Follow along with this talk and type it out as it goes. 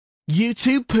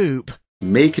YouTube poop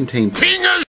may contain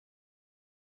penis.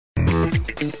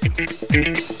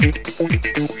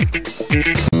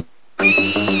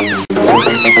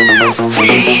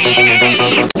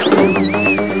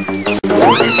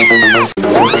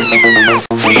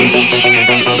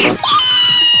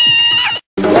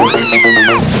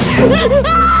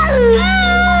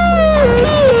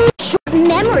 Short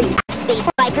memory. Space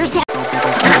bikers have.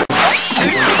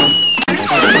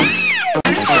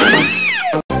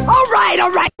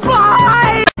 All right,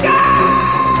 bye!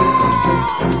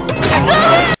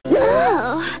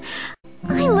 Oh,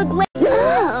 I look like.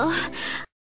 Oh.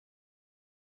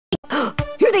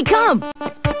 Here they come!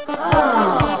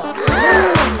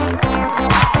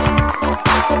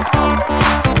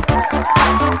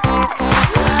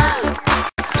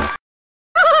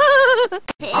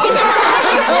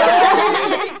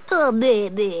 Oh,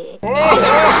 baby.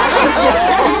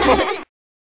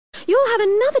 You'll have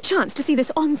another chance to see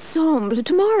this ensemble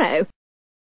tomorrow.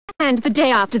 And the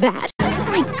day after that. Oh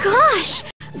my gosh!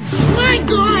 My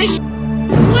gosh!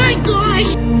 My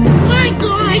gosh! My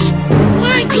gosh!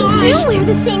 My gosh! I do wear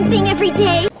the same thing every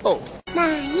day. Oh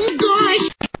my gosh!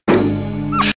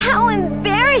 How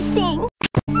embarrassing!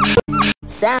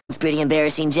 Sounds pretty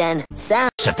embarrassing, Jen.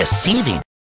 Sounds deceiving.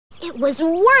 It was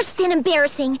worse than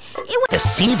embarrassing. It was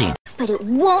Deceiving. But it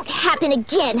won't happen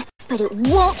again. But it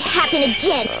won't happen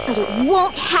again. But it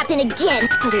won't happen again.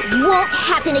 But it won't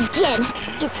happen again.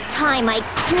 It's time I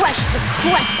crush the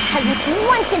crust cousin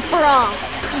once and for all.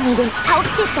 I need an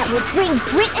outfit that will bring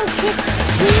Brit and Tip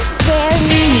to their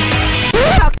knees.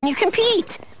 how can you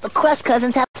compete? The Crust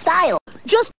Cousins have style.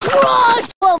 Just crush!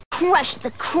 Well, crush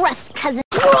the crust cousin.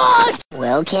 Crush!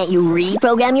 Well, can't you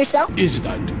reprogram yourself? Is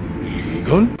that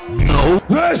legal? No.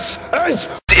 This is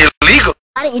illegal.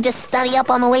 Why don't you just study up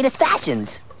on the latest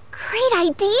fashions? Great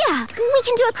idea! We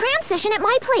can do a cram session at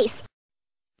my place.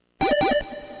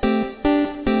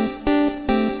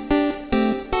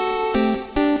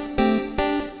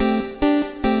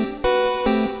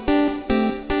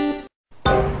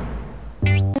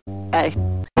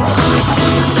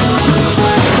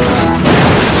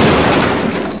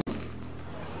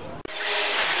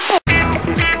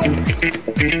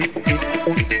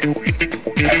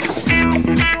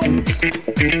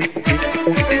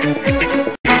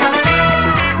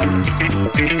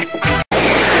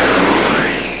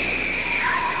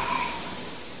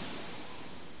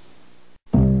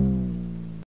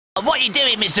 What are you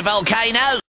doing, Mr.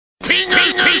 Volcano?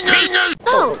 Penis! Penis!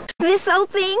 Oh, this old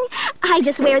thing? I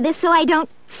just wear this so I don't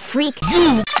freak.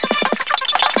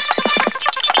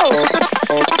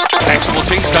 Actual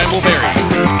Tinks time will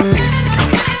vary.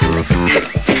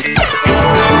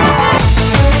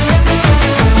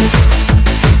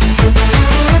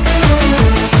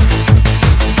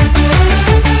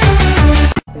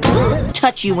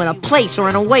 Touch you in a place or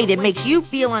in a way that makes you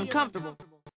feel uncomfortable.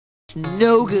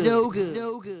 No good. No good.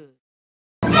 No good.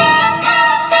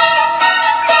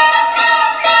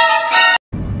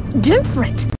 Don't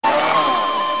fret.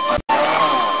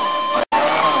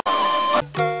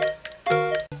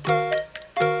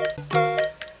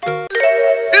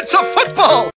 It's a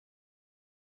football!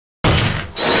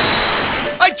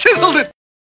 I chiseled it!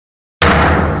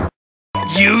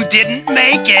 You didn't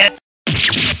make it!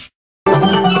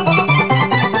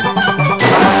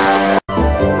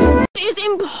 It is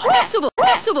impossible.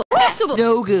 Impossible.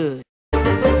 No good.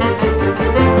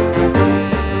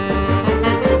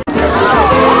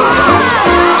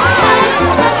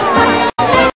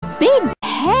 Big,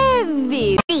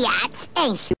 heavy. Biatch,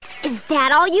 ain't you? Is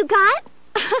that all you got?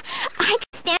 I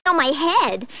can stand on my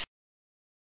head.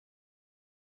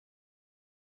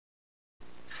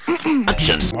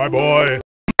 My boy.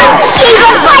 She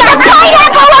looks like a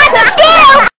pineapple on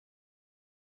stilts!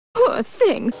 Poor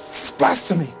thing. This is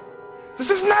blasphemy. This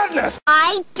is madness.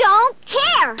 I don't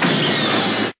care!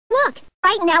 Look,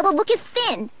 right now the look is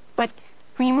thin. But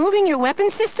removing your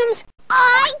weapon systems?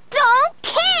 I don't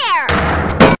care!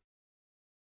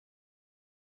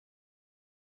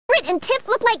 Brit and Tiff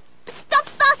look like stuffed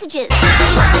sausages.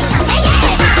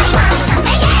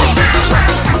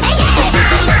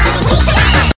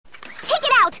 Take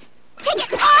it out! Take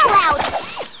it all out!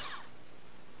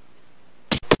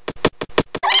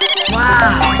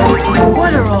 Wow!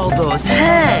 What are all those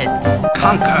heads?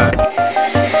 Conquer.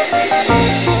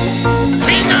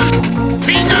 Penis!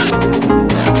 Penis!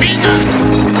 Penis!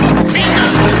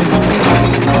 Penis!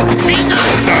 Penis!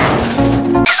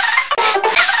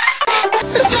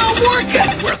 It's not working!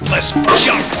 Worthless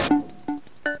junk!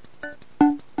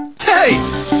 Hey!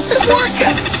 It's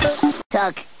working!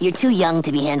 Tuck, you're too young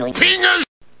to be handling. Penis!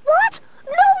 What?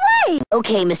 No way!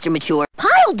 Okay, Mr. Mature.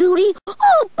 Pile duty?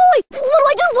 Oh boy! What do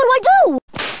I do? What do I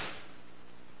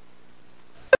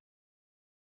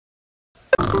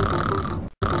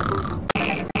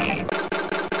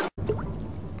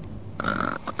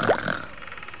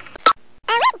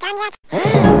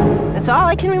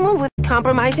I can remove without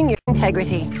compromising your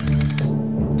integrity.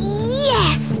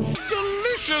 Yes!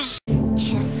 Delicious!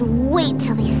 Just wait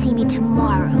till they see me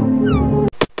tomorrow.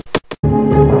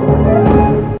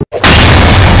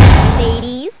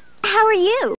 Ladies, how are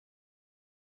you?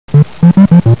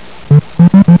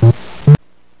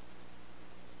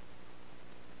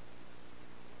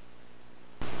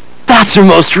 That's her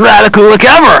most radical look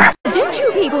ever! Don't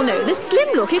you people know the slim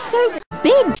look is so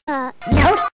big? No.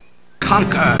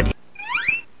 Conquered.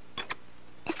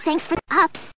 Thanks for the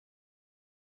ups.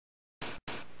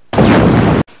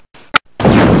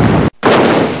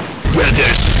 Where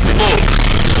there's smoke,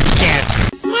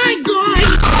 my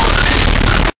gosh!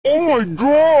 Oh my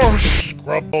gosh!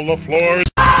 Scrub all the floors.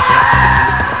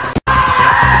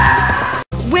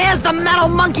 Where's the metal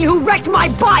monkey who wrecked my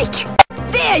bike?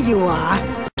 There you are!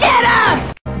 Get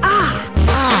her!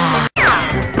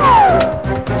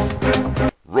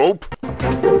 Rope,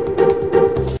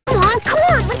 Come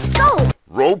on, let's go!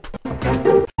 rope,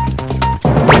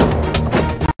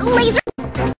 Laser!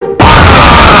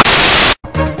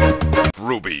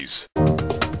 rubies.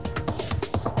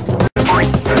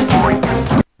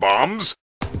 Bombs,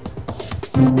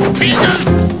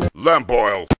 lamp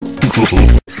oil. Lamp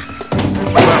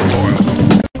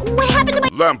oil, What happened to my...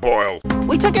 lamp oil.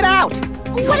 We took it out!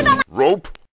 What about my... Rope,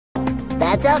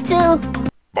 That's out too.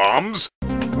 bombs,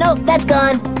 Nope, that's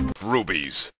gone.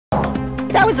 rubies.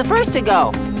 That was the first to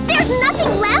go. There's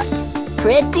nothing left?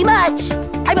 Pretty much.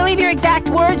 I believe your exact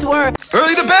words were,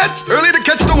 Early to bed, early to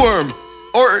catch the worm.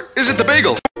 Or is it the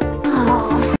bagel?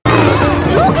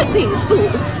 Look at these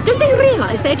fools! Don't they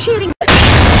realize they're cheering?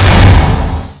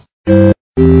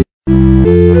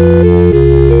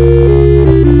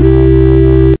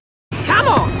 Come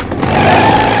on!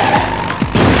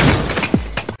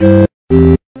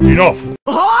 Enough.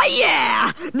 oh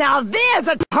yeah! Now there's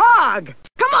a hog!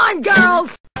 Come on,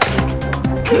 girls!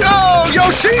 No,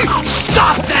 Yoshi!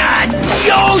 Stop that!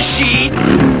 Yoshi!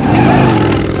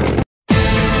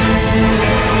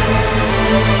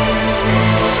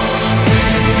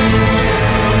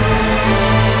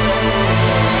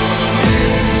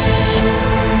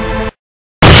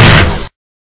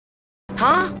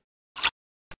 Huh?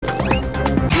 Come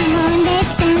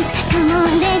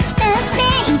on, let's dance,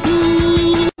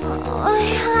 baby.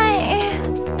 Hi.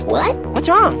 What? What's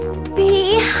wrong?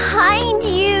 Behind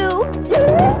you.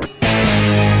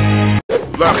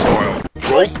 Lamp oil,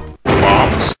 rope,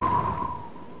 bombs.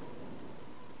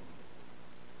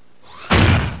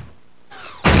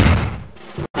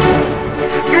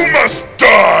 You must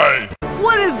die!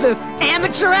 What is this,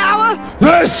 amateur hour?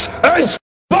 This is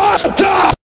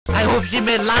Sparta! I hope she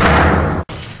made lunch.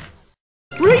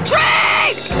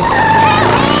 Retreat!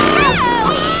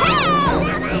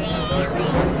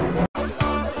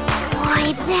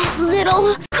 Boy, that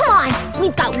little... Come on,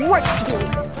 we've got work to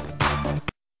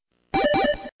do.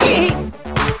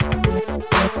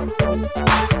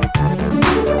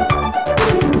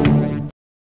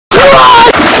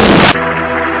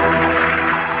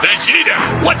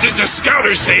 Vegeta, what does the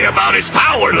scouter say about his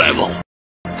power level?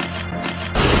 Power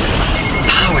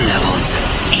levels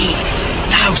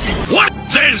 8,000. What?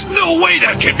 There's no way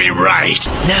that can be right!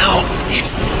 Now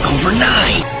it's over 9.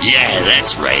 Yeah,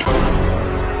 that's right.